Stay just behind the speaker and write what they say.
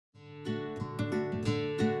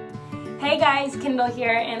Hey guys, Kendall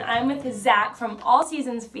here, and I'm with Zach from All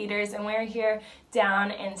Seasons Feeders, and we're here down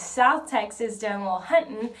in South Texas doing a little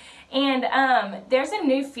hunting. And there's a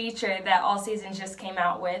new feature that All Seasons just came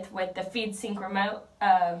out with the Synch Remote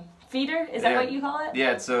feeder. Is that what you call it?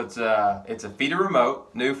 Yeah, so it's a Feeder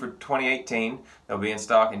Remote, new for 2018. They'll be in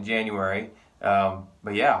stock in January.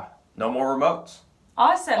 But yeah, no more remotes.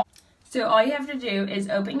 Awesome. So all you have to do is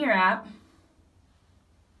open your app,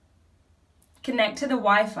 connect to the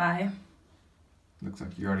Wi-Fi. Looks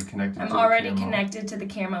like you're already connected I'm to the already camera. Connected to the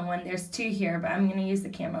camera one. There's two here, but I'm going to use the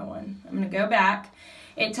camera one. I'm going to go back.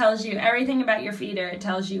 It tells you everything about your feeder. It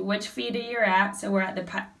tells you which feeder you're at. So we're at the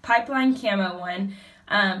pipeline camo one.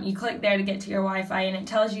 You click there to get to your Wi-Fi, and it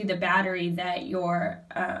tells you the battery that your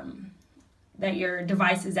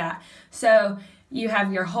device is at. So you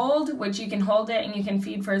have your hold, which you can hold it and you can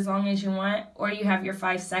feed for as long as you want, or you have your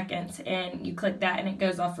 5 seconds and you click that and it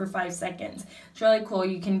goes off for 5 seconds. It's really cool.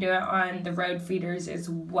 You can do it on the road feeders as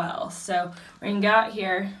well. So we're going to go out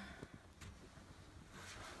here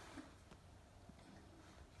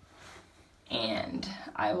and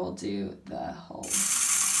I will do the hold.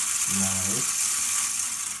 Nice.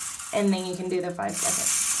 And then you can do the 5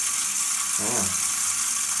 seconds.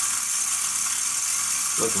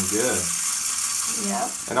 Yeah. Looking good. Yep.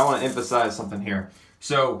 And I want to emphasize something here.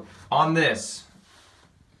 So on this,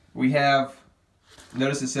 we have,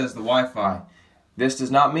 notice it says the Wi-Fi. This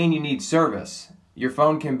does not mean you need service. Your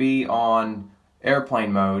phone can be on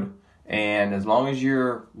airplane mode, and as long as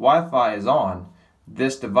your Wi-Fi is on,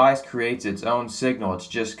 this device creates its own signal. It's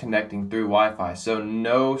just connecting through Wi-Fi. So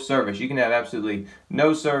no service. You can have absolutely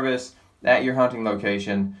no service at your hunting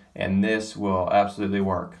location, and this will absolutely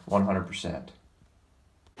work 100%.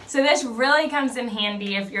 So this really comes in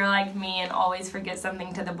handy if you're like me and always forget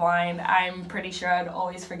something to the blind. I'm pretty sure I'd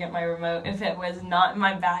always forget my remote if it was not in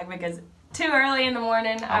my bag, because too early in the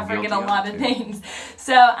morning I forget a lot of things.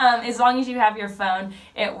 So as long as you have your phone,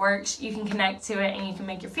 it works. You can connect to it and you can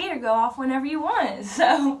make your feeder go off whenever you want.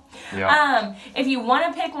 So if you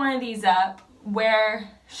want to pick one of these up, where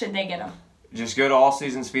should they get them? Just go to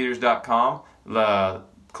allseasonsfeeders.com.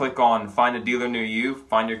 Click on Find a Dealer Near You,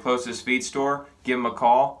 find your closest feed store, give them a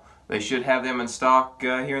call. They should have them in stock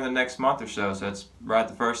here in the next month or so, so that's right at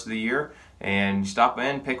the first of the year. And stop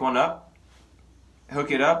in, pick one up,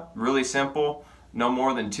 hook it up, really simple, no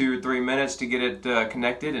more than 2 or 3 minutes to get it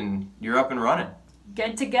connected, and you're up and running.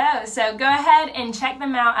 Good to go. So go ahead and check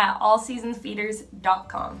them out at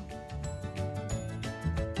allseasonsfeeders.com.